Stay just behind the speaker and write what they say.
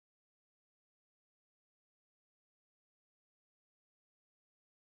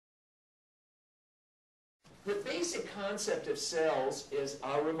the basic concept of cells is,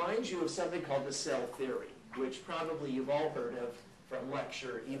 I'll remind you of something called the cell theory, which probably you've all heard of from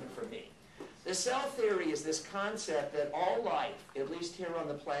lecture, even from me. The cell theory is this concept that all life, at least here on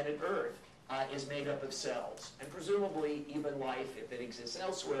the planet Earth, is made up of cells. And presumably even life, if it exists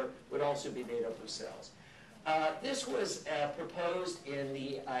elsewhere, would also be made up of cells. This was proposed in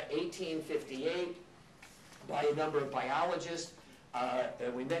the 1858 by a number of biologists.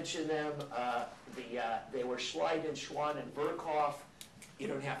 We mentioned them. They were Schleiden, Schwann, and Virchow. You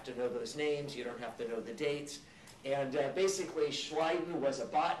don't have to know those names. You don't have to know the dates. And basically, Schleiden was a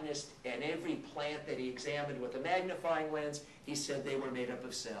botanist, and every plant that he examined with a magnifying lens, he said they were made up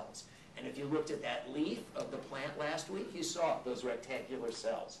of cells. And if you looked at that leaf of the plant last week, you saw those rectangular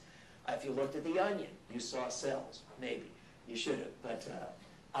cells. If you looked at the onion, you saw cells. Maybe. You should have. But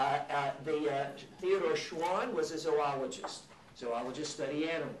Theodor Schwann was a zoologist. Zoologists study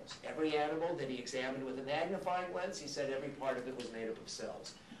animals. Every animal that he examined with a magnifying lens, he said every part of it was made up of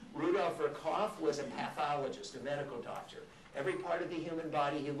cells. Rudolf Virchow was a pathologist, a medical doctor. Every part of the human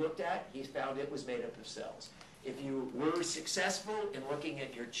body he looked at, he found it was made up of cells. If you were successful in looking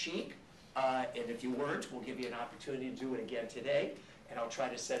at your cheek, and if you weren't, we'll give you an opportunity to do it again today, and I'll try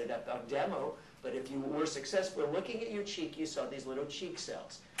to set it up on demo. But if you were successful in looking at your cheek, you saw these little cheek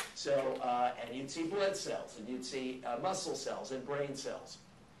cells. So, and you'd see blood cells, and you'd see muscle cells and brain cells.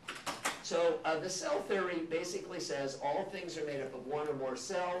 So the cell theory basically says all things are made up of one or more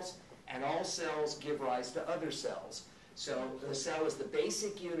cells, and all cells give rise to other cells. So the cell is the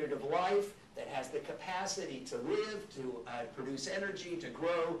basic unit of life that has the capacity to live, to produce energy, to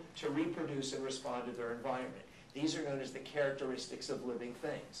grow, to reproduce, and respond to their environment. These are known as the characteristics of living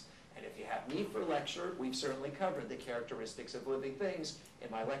things. And if you have me for lecture, we've certainly covered the characteristics of living things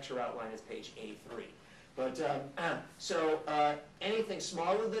in my lecture outline is page A3. But anything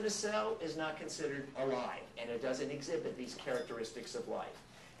smaller than a cell is not considered alive, and it doesn't exhibit these characteristics of life.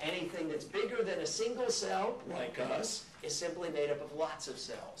 Anything that's bigger than a single cell, like us, is simply made up of lots of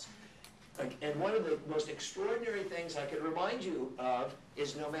cells. And one of the most extraordinary things I could remind you of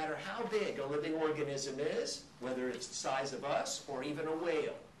is no matter how big a living organism is, whether it's the size of us or even a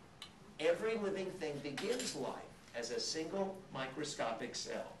whale, every living thing begins life as a single microscopic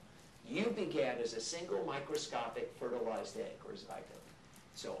cell. You began as a single microscopic fertilized egg or zygote.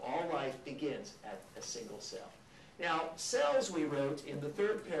 So all life begins at a single cell. Now, cells, we wrote in the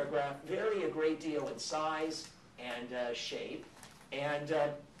third paragraph, vary a great deal in size and shape. And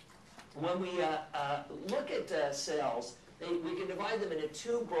when we look at cells, we can divide them into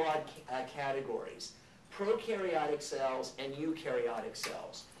two broad categories, prokaryotic cells and eukaryotic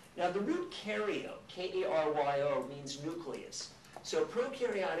cells. Now, the root karyo, K-A-R-Y-O, means nucleus. So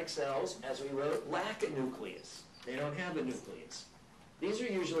prokaryotic cells, as we wrote, lack a nucleus. They don't have a nucleus. These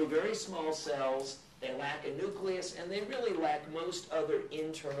are usually very small cells. They lack a nucleus, and they really lack most other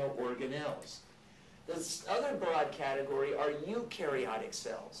internal organelles. The other broad category are eukaryotic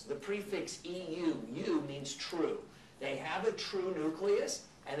cells. The prefix EU, eu means true. They have a true nucleus,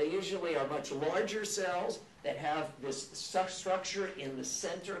 and they usually are much larger cells that have this structure in the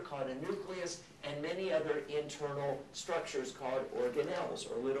center called a nucleus, and many other internal structures called organelles,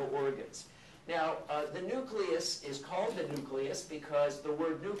 or little organs. Now, the nucleus is called the nucleus because the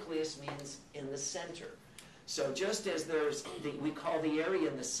word nucleus means in the center. So just as we call the area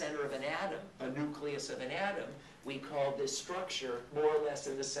in the center of an atom a nucleus of an atom, we call this structure more or less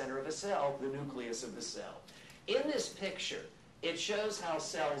in the center of a cell the nucleus of the cell. In this picture, it shows how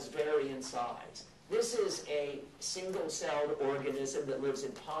cells vary in size. This is a single-celled organism that lives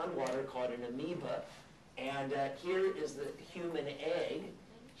in pond water called an amoeba. And here is the human egg.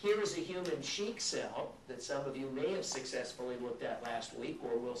 Here is a human cheek cell that some of you may have successfully looked at last week,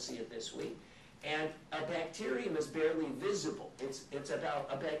 or will see it this week. And a bacterium is barely visible.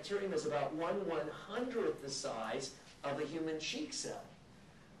 A bacterium is about 1/100th the size of a human cheek cell.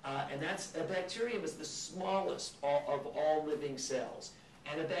 And a bacterium is the smallest of all living cells.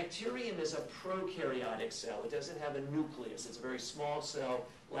 And a bacterium is a prokaryotic cell. It doesn't have a nucleus. It's a very small cell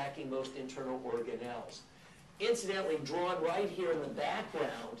lacking most internal organelles. Incidentally, drawn right here in the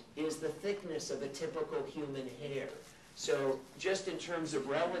background is the thickness of a typical human hair. So just in terms of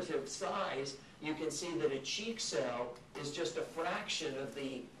relative size, you can see that a cheek cell is just a fraction of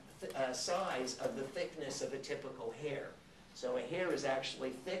the size of the thickness of a typical hair. So a hair is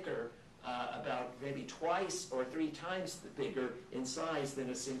actually thicker, about maybe twice or 3 times bigger in size than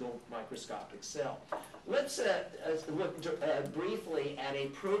a single microscopic cell. Let's look briefly at a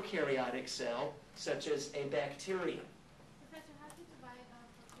prokaryotic cell, such as a bacterium. Professor, how do you divide a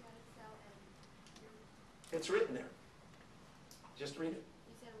prokaryotic cell and It's written there. Just read it.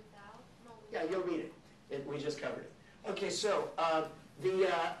 you said without? No, Yeah, you'll read it. We just covered it. Okay, so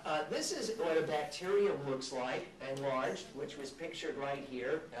this is what a bacterium looks like enlarged, which was pictured right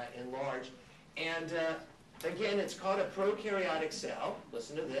here, enlarged. And again, it's called a prokaryotic cell.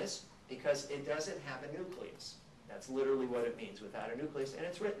 Listen to this, because it doesn't have a nucleus. That's literally what it means, without a nucleus, and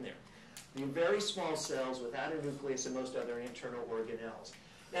it's written there. The very small cells without a nucleus and most other internal organelles.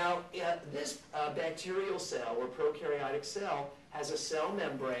 Now, this bacterial cell or prokaryotic cell has a cell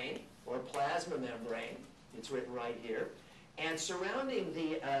membrane or plasma membrane. It's written right here. And surrounding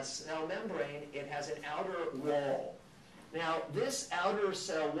the cell membrane, it has an outer wall. Now, this outer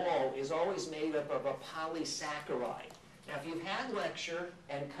cell wall is always made up of a polysaccharide. Now, if you've had lecture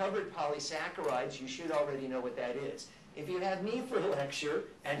and covered polysaccharides, you should already know what that is. If you have me for lecture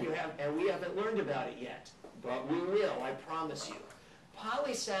and we haven't learned about it yet, but we will, I promise you.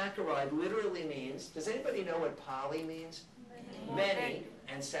 Polysaccharide literally means, does anybody know what poly means? Many.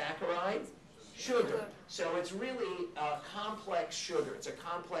 And saccharide? Sugar. So it's really a complex sugar. It's a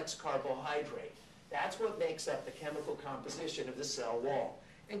complex carbohydrate. That's what makes up the chemical composition of the cell wall.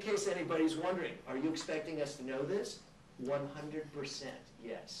 In case anybody's wondering, are you expecting us to know this? 100%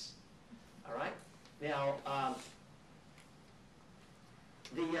 yes. All right? Now,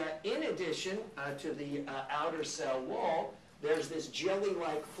 in addition to the outer cell wall, there's this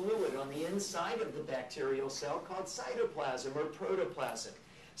jelly-like fluid on the inside of the bacterial cell called cytoplasm or protoplasm.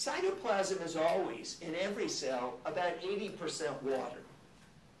 Cytoplasm is always, in every cell, about 80% water.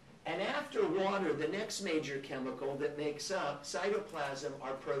 And after water, the next major chemical that makes up cytoplasm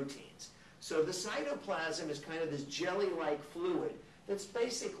are proteins. So the cytoplasm is kind of this jelly-like fluid that's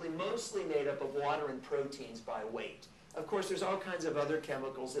basically mostly made up of water and proteins by weight. Of course, there's all kinds of other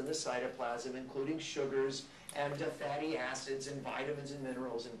chemicals in the cytoplasm, including sugars and fatty acids and vitamins and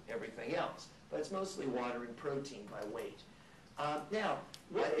minerals and everything else. But it's mostly water and protein by weight. Now,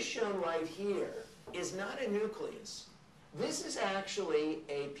 what is shown right here is not a nucleus. This is actually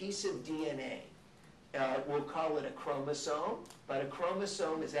a piece of DNA. We'll call it a chromosome, but a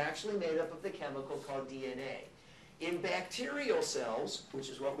chromosome is actually made up of the chemical called DNA. In bacterial cells, which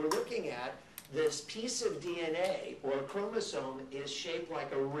is what we're looking at, this piece of DNA, or a chromosome, is shaped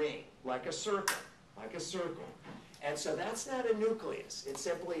like a ring, like a circle, And so that's not a nucleus. It's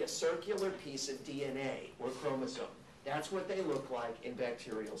simply a circular piece of DNA, or chromosome. That's what they look like in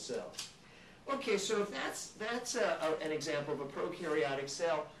bacterial cells. Okay, so if that's an example of a prokaryotic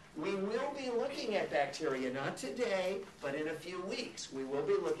cell, we will be looking at bacteria, not today, but in a few weeks. We will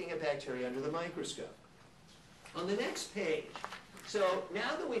be looking at bacteria under the microscope. On the next page, so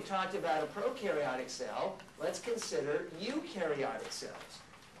now that we've talked about a prokaryotic cell, let's consider eukaryotic cells.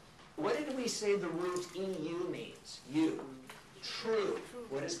 What did we say the root EU means? Eu. True.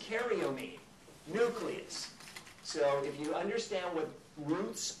 What does karyo mean? Nucleus. So if you understand what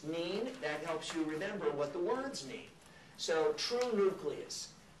roots mean, that helps you remember what the words mean. So true nucleus.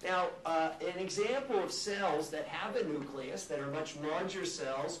 Now, an example of cells that have a nucleus, that are much larger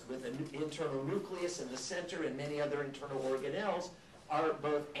cells with an internal nucleus in the center and many other internal organelles, are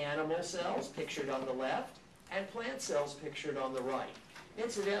both animal cells, pictured on the left, and plant cells, pictured on the right.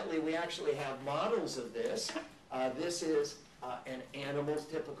 Incidentally, we actually have models of this. This is an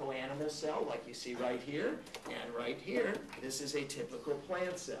typical animal cell, like you see right here, and right here, this is a typical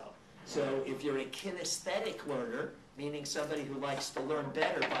plant cell. So if you're a kinesthetic learner, meaning somebody who likes to learn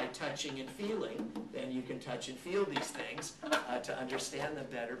better by touching and feeling, then you can touch and feel these things to understand them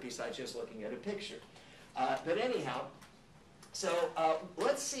better besides just looking at a picture. But anyhow, so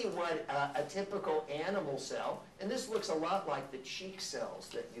let's see what a typical animal cell, and this looks a lot like the cheek cells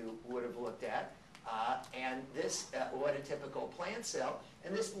that you would have looked at, and this, what a typical plant cell,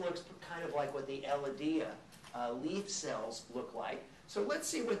 and this looks kind of like what the Elodea leaf cells look like. So let's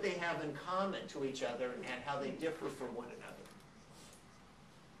see what they have in common to each other and how they differ from one another.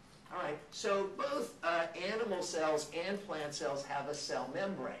 All right, so both animal cells and plant cells have a cell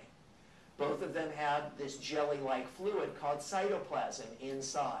membrane. Both of them have this jelly-like fluid called cytoplasm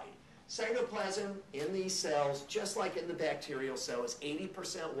inside. Cytoplasm in these cells, just like in the bacterial cell, is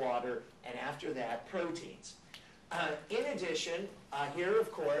 80% water, and after that, proteins. In addition, here,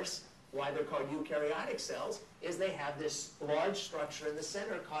 of course, why they're called eukaryotic cells, is they have this large structure in the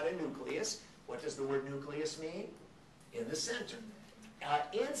center called a nucleus. What does the word nucleus mean? In the center.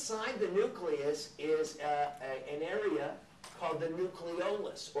 Inside the nucleus is an area called the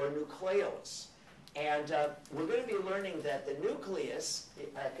nucleolus or nucleolus. And we're going to be learning that the nucleus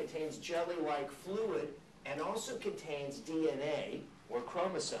contains jelly-like fluid and also contains DNA or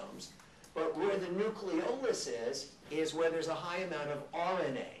chromosomes. But where the nucleolus is where there's a high amount of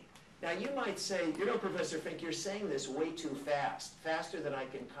RNA. Now you might say, you know, Professor Fink, you're saying this way too fast, faster than I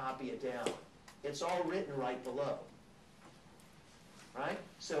can copy it down. it's all written right below. Right?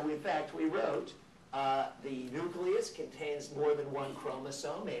 So in fact, we wrote the nucleus contains more than one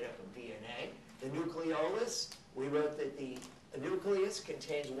chromosome made up of DNA. The nucleolus, we wrote that the nucleus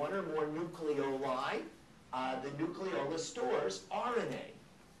contains one or more nucleoli. The nucleolus stores RNA.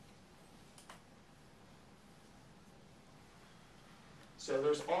 So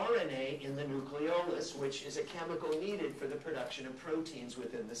there's RNA in the nucleolus, which is a chemical needed for the production of proteins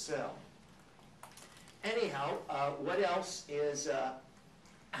within the cell. Anyhow, what else is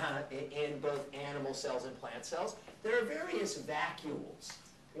in both animal cells and plant cells? There are various vacuoles.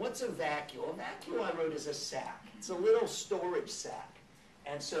 What's a vacuole? A vacuole, I wrote, is a sac. It's a little storage sac.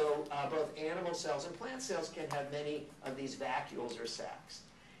 And so both animal cells and plant cells can have many of these vacuoles or sacs.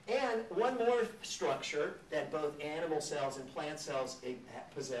 And one more structure that both animal cells and plant cells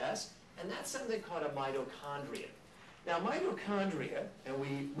possess, and that's something called a mitochondria. Now, mitochondria, and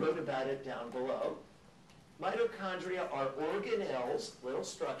we wrote about it down below, mitochondria are organelles, little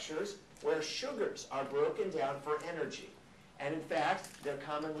structures, where sugars are broken down for energy. And in fact, they're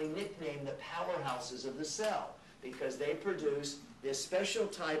commonly nicknamed the powerhouses of the cell because they produce this special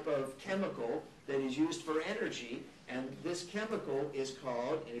type of chemical that is used for energy, and this chemical is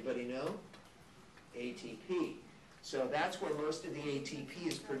called, anybody know? ATP. So that's where most of the ATP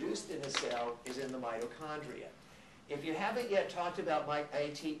is produced in a cell, is in the mitochondria. If you haven't yet talked about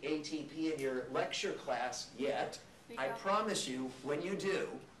ATP in your lecture class yet, I promise you, when you do,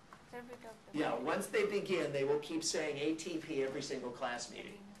 yeah, once they begin, they will keep saying ATP every single class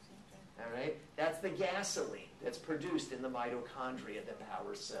meeting. All right? That's the gasoline that's produced in the mitochondria that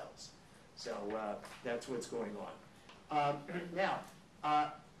powers cells. So that's what's going on. Now,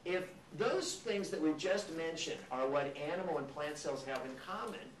 if those things that we just mentioned are what animal and plant cells have in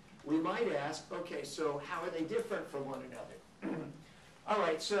common, we might ask, okay, so how are they different from one another? All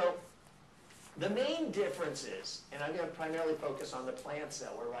right, so the main differences, and I'm going to primarily focus on the plant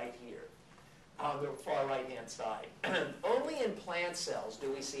cell, we're right here, on the far right-hand side. Only in plant cells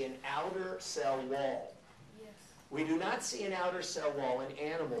do we see an outer cell wall. Yes. We do not see an outer cell wall in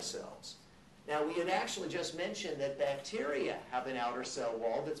animal cells. Now, we had actually just mentioned that bacteria have an outer cell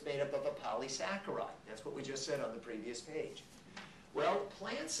wall that's made up of a polysaccharide. That's what we just said on the previous page. Well,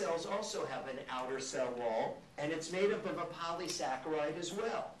 plant cells also have an outer cell wall, and it's made up of a polysaccharide as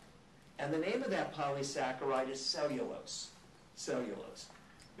well. And the name of that polysaccharide is cellulose. Cellulose.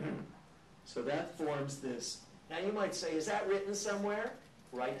 So that forms this. Now, you might say, is that written somewhere?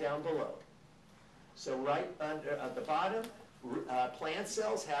 Right down below. So right under at the bottom, plant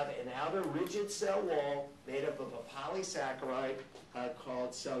cells have an outer rigid cell wall made up of a polysaccharide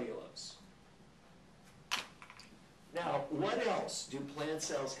called cellulose. Now, what else do plant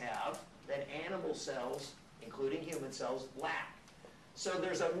cells have that animal cells, including human cells, lack? So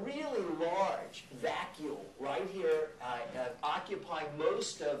there's a really large vacuole right here occupying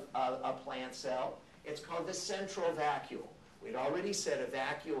most of a plant cell. It's called the central vacuole. We'd already said a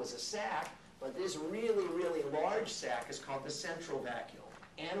vacuole is a sac, but this really, really large sac is called the central vacuole.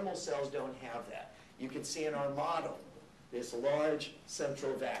 Animal cells don't have that. You can see in our model this large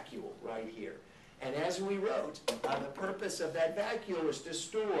central vacuole right here. And as we wrote, the purpose of that vacuole is to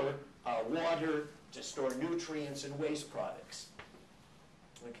store water, to store nutrients and waste products.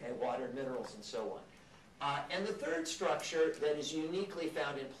 Okay, water, minerals, and so on. And the third structure that is uniquely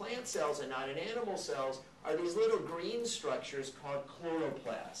found in plant cells and not in animal cells are these little green structures called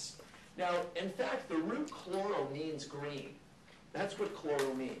chloroplasts. Now, in fact, the root chloro means green. That's what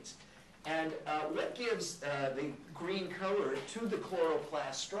chloro means. And what gives the green color to the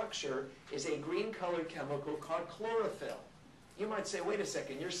chloroplast structure is a green-colored chemical called chlorophyll. You might say, wait a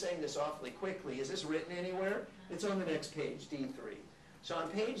second, you're saying this awfully quickly. Is this written anywhere? It's on the next page, D3. So on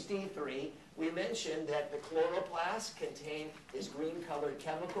page D3, we mentioned that the chloroplasts contain this green-colored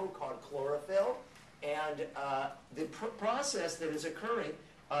chemical called chlorophyll, and the process that is occurring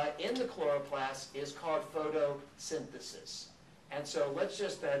in the chloroplast is called photosynthesis. And so let's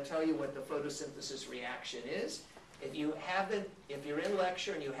just tell you what the photosynthesis reaction is. If you're in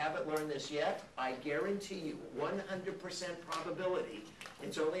lecture and you haven't learned this yet, I guarantee you 100% probability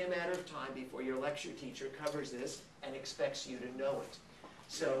it's only a matter of time before your lecture teacher covers this and expects you to know it.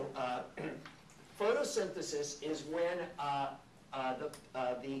 So photosynthesis is when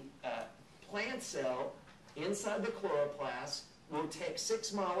the plant cell inside the chloroplast will take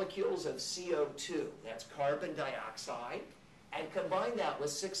 6 molecules of CO2, that's carbon dioxide, and combine that with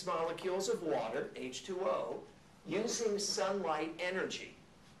 6 molecules of water, H2O, using sunlight energy.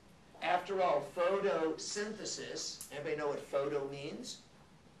 After all, photosynthesis, anybody know what photo means?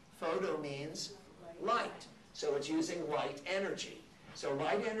 Photo means light. So it's using light energy. So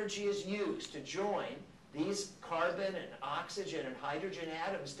light energy is used to join these carbon and oxygen and hydrogen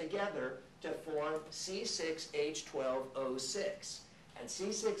atoms together to form C6H12O6. And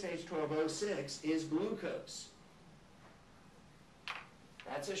C6H12O6 is glucose.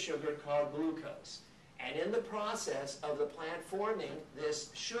 That's a sugar called glucose. And in the process of the plant forming this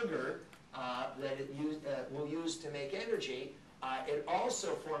sugar that it will use to make energy, it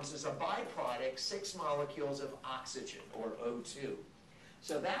also forms as a byproduct 6 molecules of oxygen, or O2.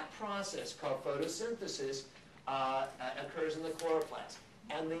 So that process, called photosynthesis, occurs in the chloroplast.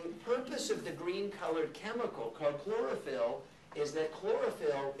 And the purpose of the green-colored chemical called chlorophyll is that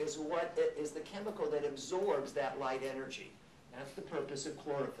chlorophyll is the chemical that absorbs that light energy. That's the purpose of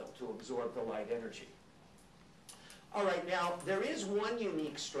chlorophyll, to absorb the light energy. All right, now, there is one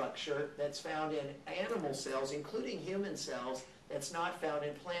unique structure that's found in animal cells, including human cells, that's not found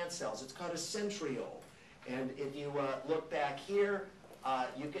in plant cells. It's called a centriole. And if you look back here,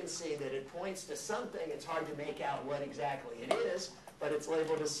 you can see that it points to something. It's hard to make out what exactly it is, but it's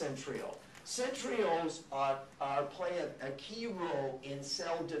labeled a centriole. Centrioles play a key role in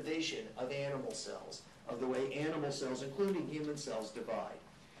cell division of animal cells, of the way animal cells, including human cells, divide.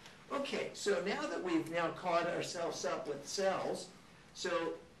 Okay, so now that we've caught ourselves up with cells,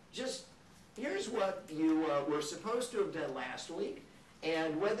 so just here's what you were supposed to have done last week,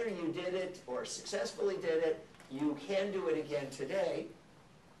 and whether you did it or successfully did it, you can do it again today.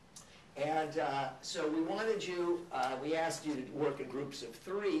 And so we wanted you, we asked you to work in groups of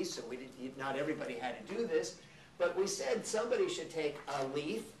 3, so not everybody had to do this, but we said somebody should take a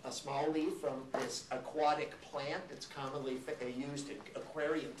leaf, a small leaf from this aquatic plant that's commonly used in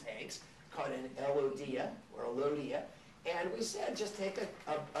aquarium tanks, called an Elodea, or Elodea, and we said just take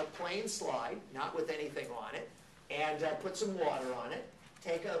a plain slide, not with anything on it, and put some water on it,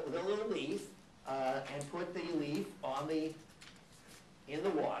 take the little leaf, and put the leaf in the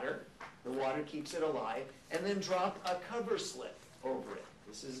water. The water keeps it alive, and then drop a cover slip over it.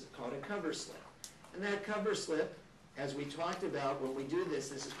 This is called a cover slip. And that cover slip, as we talked about when we do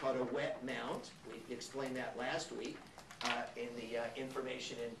this is called a wet mount. We explained that last week in the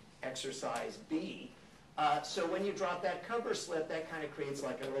information in exercise B. So when you drop that cover slip, that kind of creates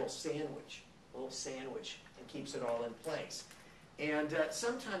like a little sandwich, and keeps it all in place. And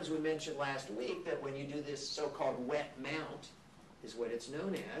sometimes we mentioned last week that when you do this so-called wet mount, is what it's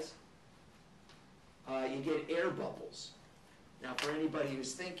known as, you get air bubbles. Now, for anybody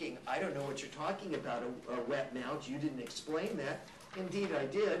who's thinking, I don't know what you're talking about, a wet mount, you didn't explain that. Indeed, I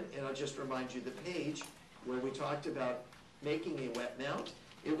did, and I'll just remind you the page where we talked about making a wet mount.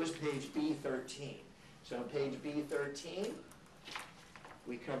 It was page B13. So on page B13,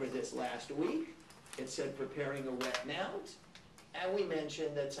 we covered this last week. It said preparing a wet mount, and we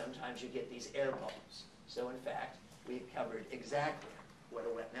mentioned that sometimes you get these air bubbles. So in fact, we covered exactly what a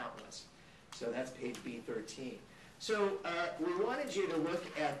wet mount was. So that's page B13. So we wanted you to look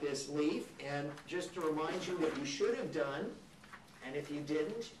at this leaf, and just to remind you what you should have done, and if you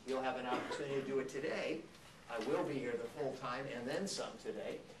didn't, you'll have an opportunity to do it today. I will be here the full time and then some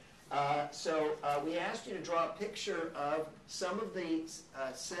today. So we asked you to draw a picture of some of the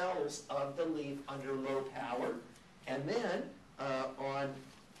cells of the leaf under low power, and then on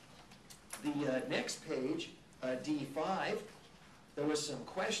the next page, D5, there was some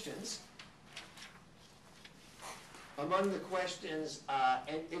questions. Among the questions,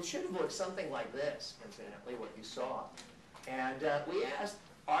 and it should have looked something like this, incidentally, what you saw. And we asked,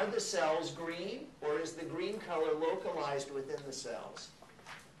 are the cells green, or is the green color localized within the cells?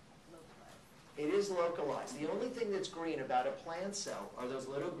 It is localized. The only thing that's green about a plant cell are those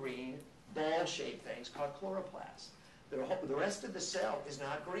little green ball-shaped things called chloroplasts. The rest of the cell is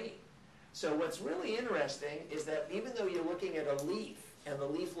not green. So what's really interesting is that even though you're looking at a leaf, and the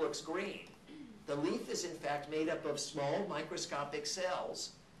leaf looks green, the leaf is in fact made up of small microscopic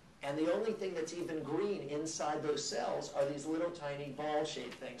cells, and the only thing that's even green inside those cells are these little tiny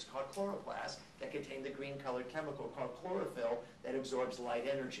ball-shaped things called chloroplasts that contain the green-colored chemical called chlorophyll that absorbs light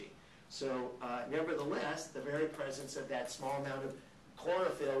energy. So nevertheless, the very presence of that small amount of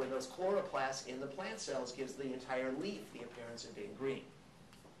chlorophyll in those chloroplasts in the plant cells gives the entire leaf the appearance of being green.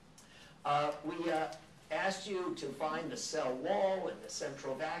 We asked you to find the cell wall and the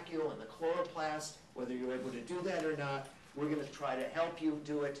central vacuole and the chloroplast, whether you were able to do that or not. We're going to try to help you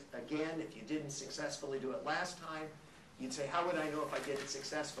do it again. If you didn't successfully do it last time, you'd say, how would I know if I did it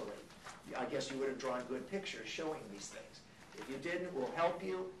successfully? I guess you would have drawn good pictures showing these things. If you didn't, we'll help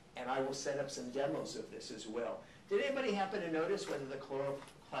you, and I will set up some demos of this as well. Did anybody happen to notice whether the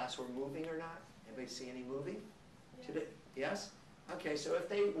chloroplasts were moving or not? Anybody see any moving? Yeah. Today? Yes? Okay, so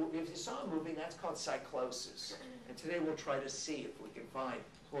if you saw them moving, that's called cyclosis. And today we'll try to see if we can find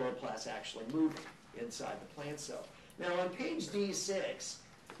chloroplasts actually moving inside the plant cell. Now on page D6,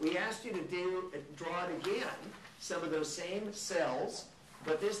 we asked you to draw it again, some of those same cells,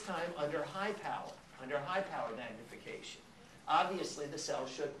 but this time under high power magnification. Obviously, the cell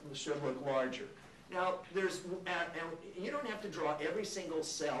should look larger. Now, you don't have to draw every single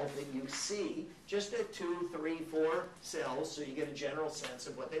cell that you see, just 2, 3, 4 cells so you get a general sense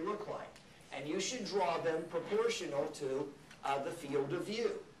of what they look like. And you should draw them proportional to the field of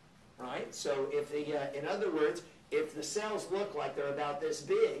view, right? So if in other words, if the cells look like they're about this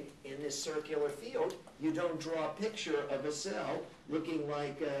big in this circular field, you don't draw a picture of a cell looking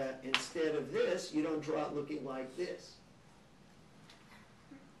like, instead of this, you don't draw it looking like this.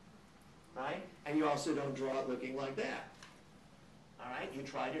 Right? And you also don't draw it looking like that. All right? You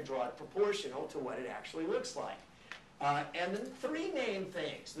try to draw it proportional to what it actually looks like. And the three main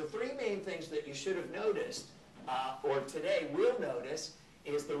things that you should have noticed, or today will notice,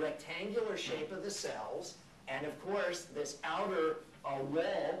 is the rectangular shape of the cells. And of course, this outer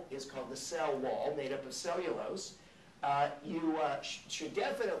wall is called the cell wall, made up of cellulose. You should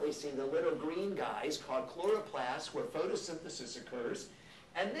definitely see the little green guys called chloroplasts, where photosynthesis occurs.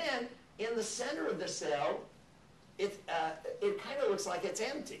 And then, in the center of the cell, it kind of looks like it's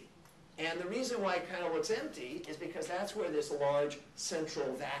empty. And the reason why it kind of looks empty is because that's where this large central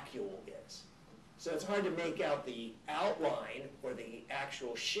vacuole is. So it's hard to make out the outline or the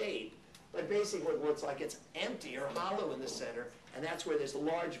actual shape, but basically it looks like it's empty or hollow in the center, and that's where this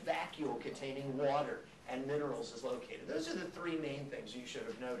large vacuole containing water and minerals is located. Those are the three main things you should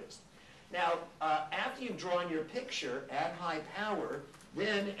have noticed. Now, after you've drawn your picture at high power,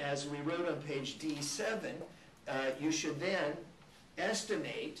 then, as we wrote on page D7, you should then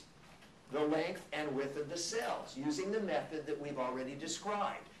estimate the length and width of the cells using the method that we've already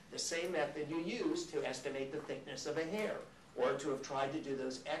described, the same method you use to estimate the thickness of a hair, or to have tried to do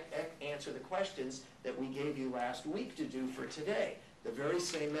those, answer the questions that we gave you last week to do for today, the very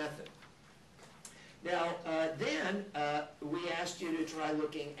same method. Now, then we asked you to try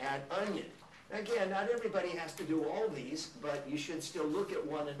looking at onion. Again, not everybody has to do all these, but you should still look at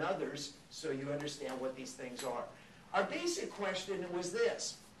one another's so you understand what these things are. Our basic question was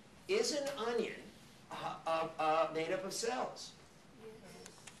this: is an onion made up of cells?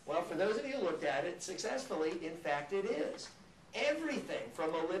 Well, for those of you who looked at it successfully, in fact it is. Everything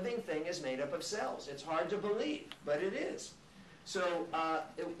from a living thing is made up of cells. It's hard to believe, but it is. So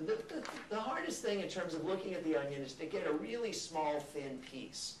the hardest thing in terms of looking at the onion is to get a really small, thin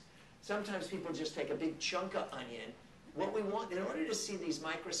piece. Sometimes people just take a big chunk of onion. What we want, in order to see these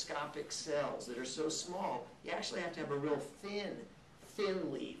microscopic cells that are so small, you actually have to have a real thin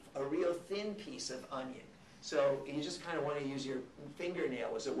leaf, a real thin piece of onion. So you just kind of want to use your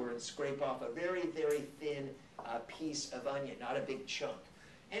fingernail, as it were, and scrape off a very, very thin piece of onion, not a big chunk.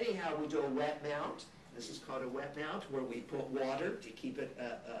 Anyhow, we do a wet mount. This is called a wet mount, where we put water to keep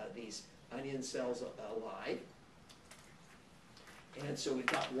these onion cells alive. And so we've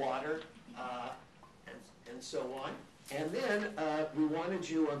got water and so on. And then we wanted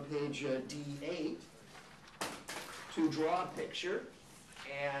you on page D8 to draw a picture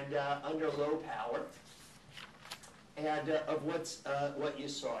and under low power and of what you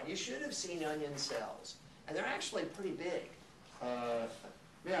saw. You should have seen onion cells, and they're actually pretty big.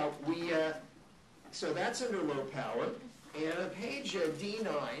 Now so that's under low power, and on page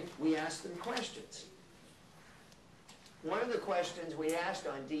D9 we asked them questions. One of the questions we asked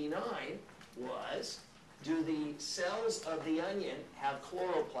on D9 was, do the cells of the onion have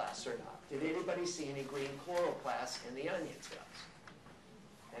chloroplasts or not? Did anybody see any green chloroplasts in the onion cells?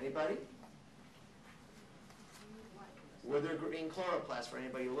 Anybody? Were there green chloroplasts for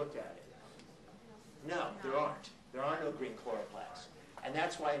anybody who looked at it? No, there aren't. There are no green chloroplasts. And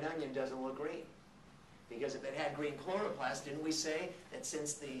that's why an onion doesn't look green. Because if it had green chloroplasts, didn't we say that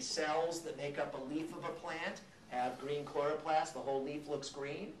since the cells that make up a leaf of a plant have green chloroplasts, the whole leaf looks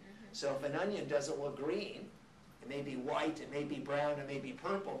green? So if an onion doesn't look green, it may be white, it may be brown, it may be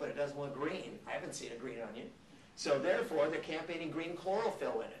purple, but it doesn't look green. I haven't seen a green onion. So therefore, there can't be any green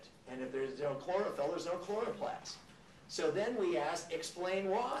chlorophyll in it. And if there's no chlorophyll, there's no chloroplast. So then we asked, explain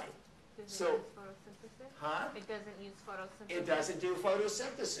why. Does it use photosynthesis? Huh? It doesn't use photosynthesis? It doesn't do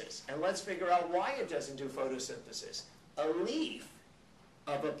photosynthesis. And let's figure out why it doesn't do photosynthesis. A leaf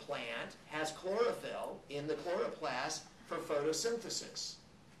of a plant has chlorophyll in the chloroplast for photosynthesis.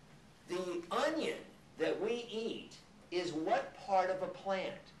 The onion that we eat is what part of a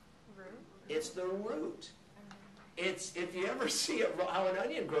plant? Root. It's the root. It's, if you ever see how an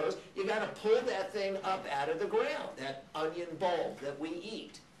onion grows, you got to pull that thing up out of the ground, that onion bulb that we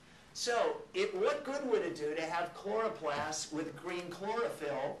eat. So what good would it do to have chloroplasts with green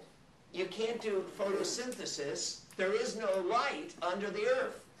chlorophyll? You can't do photosynthesis. There is no light under the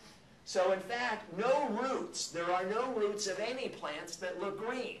earth. So in fact, there are no roots of any plants that look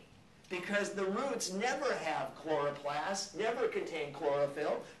green, because the roots never have chloroplasts, never contain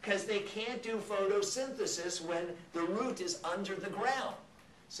chlorophyll, because they can't do photosynthesis when the root is under the ground.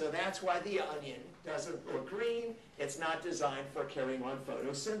 So that's why the onion doesn't look green. It's not designed for carrying on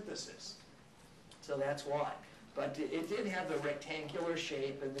photosynthesis. So that's why. But it did have the rectangular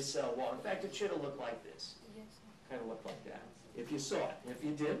shape in the cell wall. In fact, it should have looked like this. Yes. Kind of looked like that. If you saw it. If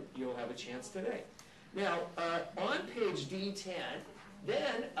you did, you'll have a chance today. Now, on page D10,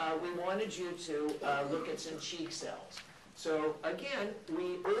 then we wanted you to look at some cheek cells. So again,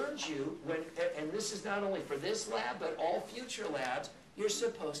 we urge you, and this is not only for this lab, but all future labs, you're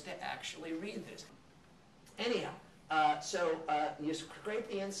supposed to actually read this. Anyhow, you scrape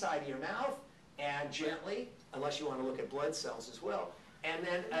the inside of your mouth, and gently, unless you want to look at blood cells as well, and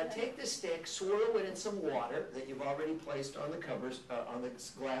then take the stick, swirl it in some water that you've already placed on the covers, on the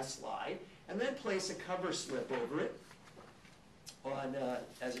glass slide, and then place a cover slip over it,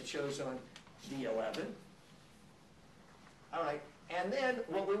 as it shows on D11. All right, and then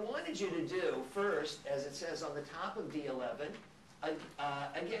what we wanted you to do first, as it says on the top of D11,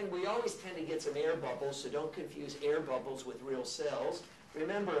 again, we always tend to get some air bubbles, so don't confuse air bubbles with real cells.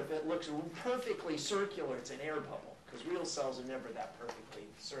 Remember, if it looks perfectly circular, it's an air bubble, because real cells are never that perfectly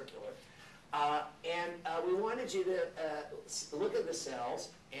circular. We wanted you to look at the cells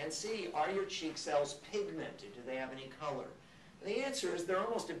and see, are your cheek cells pigmented? Do they have any color? And the answer is they're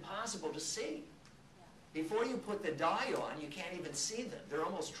almost impossible to see. Before you put the dye on, you can't even see them. They're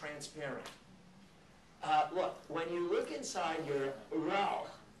almost transparent. Look, when you look inside your rauch,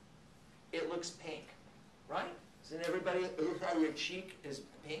 it looks pink, right? Doesn't everybody look how your cheek is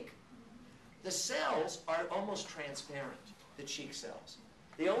pink? The cells are almost transparent, the cheek cells.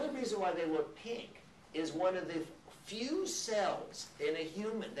 The only reason why they look pink is one of the few cells in a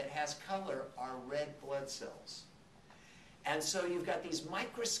human that has color are red blood cells. And so you've got these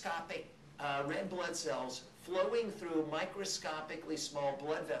microscopic red blood cells flowing through microscopically small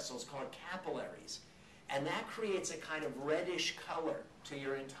blood vessels called capillaries. And that creates a kind of reddish color to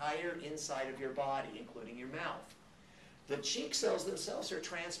your entire inside of your body, including your mouth. The cheek cells themselves are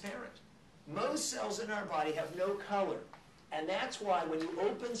transparent. Most cells in our body have no color. And that's why when you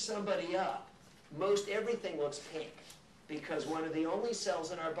open somebody up, most everything looks pink. Because one of the only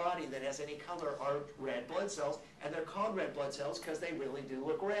cells in our body that has any color are red blood cells. And they're called red blood cells because they really do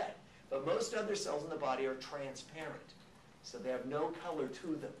look red. But most other cells in the body are transparent. So they have no color to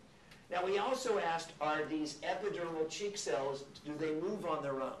them. Now, we also asked, are these epidermal cheek cells, do they move on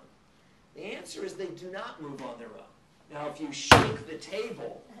their own? The answer is they do not move on their own. Now, if you shake the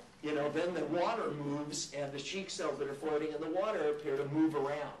table, then the water moves, and the cheek cells that are floating in the water appear to move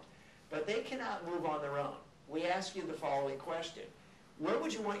around. But they cannot move on their own. We ask you the following question. Where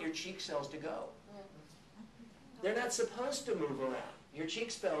would you want your cheek cells to go? They're not supposed to move around. Your cheek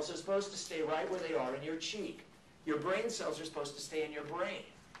cells are supposed to stay right where they are in your cheek. Your brain cells are supposed to stay in your brain.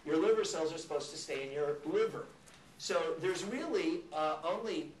 Your liver cells are supposed to stay in your liver. So there's really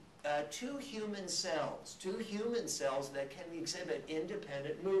only two human cells that can exhibit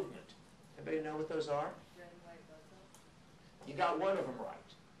independent movement. Anybody know what those are? Red and white blood cells. You got one of them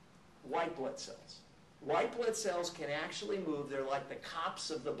right. White blood cells. White blood cells can actually move. They're like the cops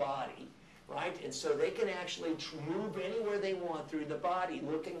of the body, right? And so they can actually move anywhere they want through the body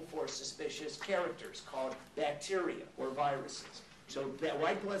looking for suspicious characters called bacteria or viruses. So that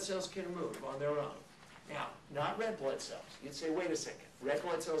white blood cells can move on their own. Now, not red blood cells. You'd say, wait a second. Red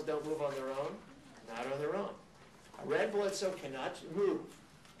blood cells don't move on their own? Not on their own. A red blood cell cannot move.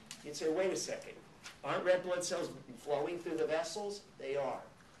 You'd say, wait a second. Aren't red blood cells flowing through the vessels? They are.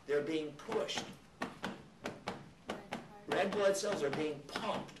 They're being pushed. Red blood cells are being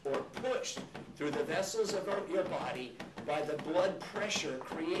pumped or pushed through the vessels of your body by the blood pressure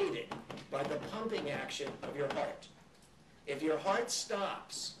created by the pumping action of your heart. If your heart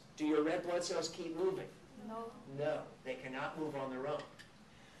stops, do your red blood cells keep moving? No. No, they cannot move on their own.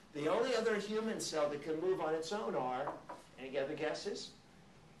 The only other human cell that can move on its own are, any other guesses?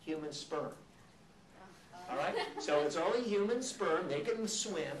 Human sperm. All right? So it's only human sperm. They can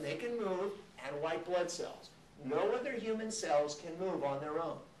swim, they can move, and white blood cells. No other human cells can move on their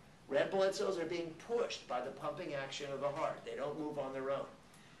own. Red blood cells are being pushed by the pumping action of the heart. They don't move on their own.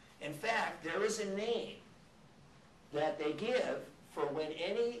 In fact, there is a name that they give for when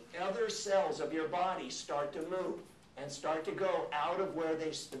any other cells of your body start to move and start to go out of where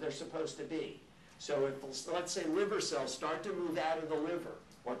they're supposed to be. So if, let's say, liver cells start to move out of the liver,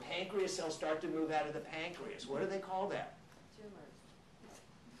 or pancreas cells start to move out of the pancreas. What do they call that? Tumors.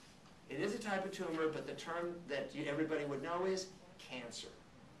 It is a type of tumor, but the term that everybody would know is cancer.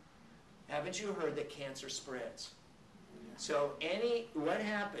 Haven't you heard that cancer spreads? So what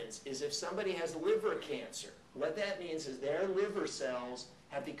happens is if somebody has liver cancer, what that means is their liver cells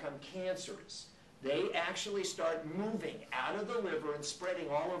have become cancerous. They actually start moving out of the liver and spreading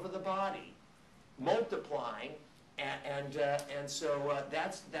all over the body, multiplying, and so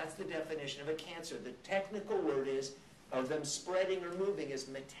that's the definition of a cancer. The technical word is of them spreading or moving is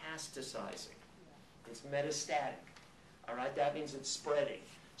metastasizing. It's metastatic. All right, that means it's spreading.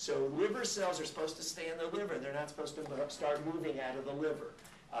 So liver cells are supposed to stay in the liver. They're not supposed to start moving out of the liver.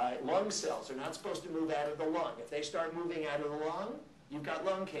 Lung cells are not supposed to move out of the lung. If they start moving out of the lung, you've got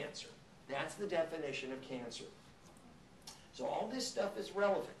lung cancer. That's the definition of cancer. So all this stuff is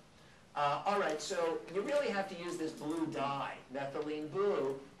relevant. All right, so you really have to use this blue dye, methylene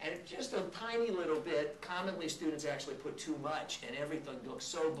blue, and just a tiny little bit. Commonly, students actually put too much, and everything looks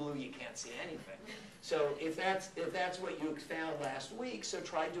so blue you can't see anything. So if that's what you found last week, so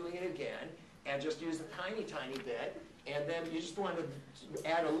try doing it again, and just use a tiny, tiny bit, and then you just want to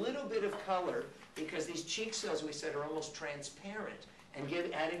add a little bit of color, because these cheek cells, we said, are almost transparent, and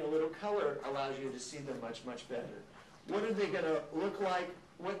adding a little color allows you to see them much, much better. What are they going to look like?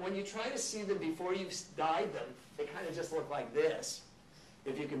 When you try to see them before you've dyed them, they kind of just look like this,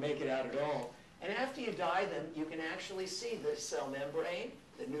 if you can make it out at all. And after you dye them, you can actually see the cell membrane,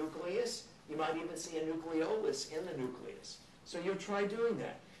 the nucleus. You might even see a nucleolus in the nucleus. So you'll try doing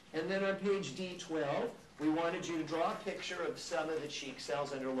that. And then on page D12, we wanted you to draw a picture of some of the cheek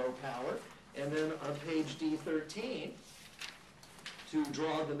cells under low power. And then on page D13, to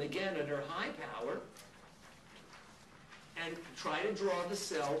draw them again under high power. And try to draw the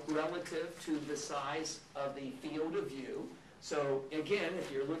cell relative to the size of the field of view. So again,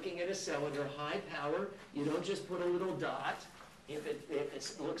 if you're looking at a cell under high power, you don't just put a little dot. If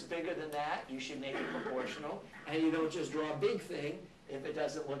it looks bigger than that, you should make it proportional. And you don't just draw a big thing if it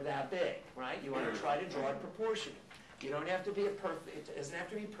doesn't look that big, right? You want to try to draw it proportional. You don't have to be it doesn't have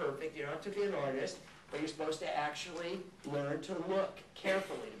to be perfect. You don't have to be an artist, but you're supposed to actually learn to look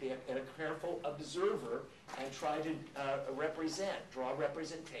carefully, to be a careful observer, and try to draw a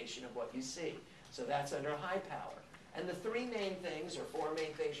representation of what you see. So that's under high power. And the four main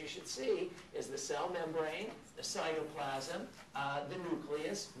things you should see is the cell membrane, the cytoplasm, the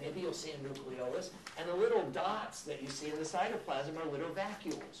nucleus, maybe you'll see a nucleolus, and the little dots that you see in the cytoplasm are little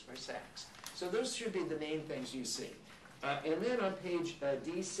vacuoles or sacs. So those should be the main things you see. And then on page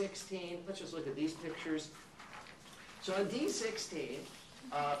D16, let's just look at these pictures. So on D16,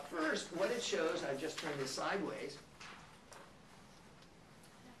 first, what it shows, I've just turned this sideways.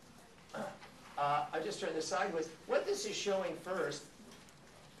 What this is showing first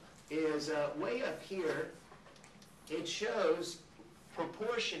is way up here, it shows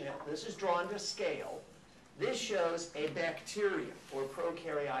proportionate. This is drawn to scale. This shows a bacterium or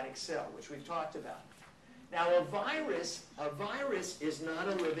prokaryotic cell, which we've talked about. Now a virus is not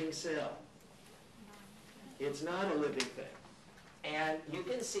a living cell. It's not a living thing. And you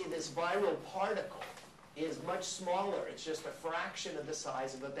can see this viral particle is much smaller. It's just a fraction of the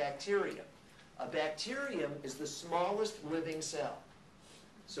size of a bacterium. A bacterium is the smallest living cell.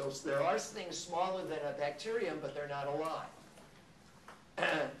 So there are things smaller than a bacterium, but they're not alive.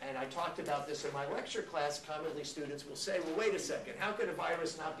 And I talked about this in my lecture class. Commonly students will say, well, wait a second, how could a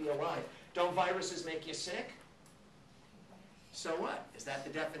virus not be alive? Don't viruses make you sick? So what? Is that the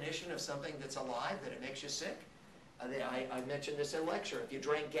definition of something that's alive, that it makes you sick? I mentioned this in lecture. If you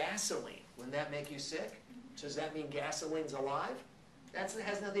drank gasoline, wouldn't that make you sick? Does that mean gasoline's alive? That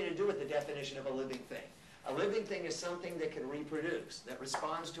has nothing to do with the definition of a living thing. A living thing is something that can reproduce, that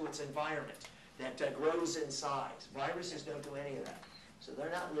responds to its environment, that grows in size. Viruses don't do any of that. So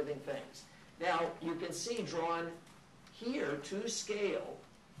they're not living things. Now, you can see drawn here to scale,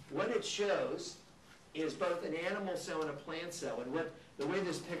 what it shows is both an animal cell and a plant cell. And the way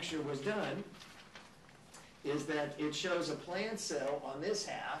this picture was done is that it shows a plant cell on this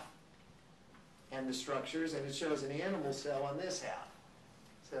half and the structures, and it shows an animal cell on this half.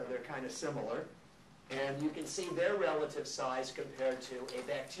 So they're kind of similar. And you can see their relative size compared to a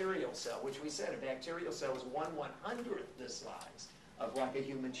bacterial cell, which we said a bacterial cell is 1/100th the size of like a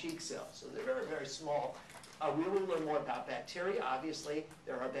human cheek cell. So they're very, very small. We will learn more about bacteria. Obviously,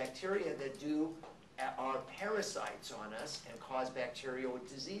 there are bacteria that are parasites on us and cause bacterial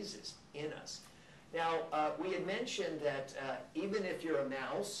diseases in us. Now, we had mentioned that even if you're a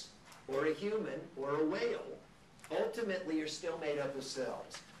mouse or a human or a whale, ultimately you're still made up of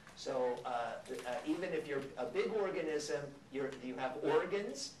cells. So even if you're a big organism, you have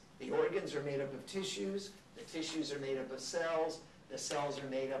organs The organs are made up of tissues. The tissues are made up of cells. The cells are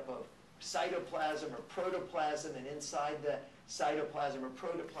made up of cytoplasm or protoplasm, and inside the cytoplasm or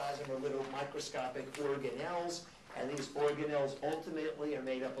protoplasm are little microscopic organelles, and these organelles ultimately are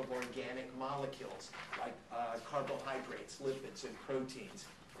made up of organic molecules like carbohydrates, lipids, and proteins,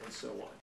 and so on.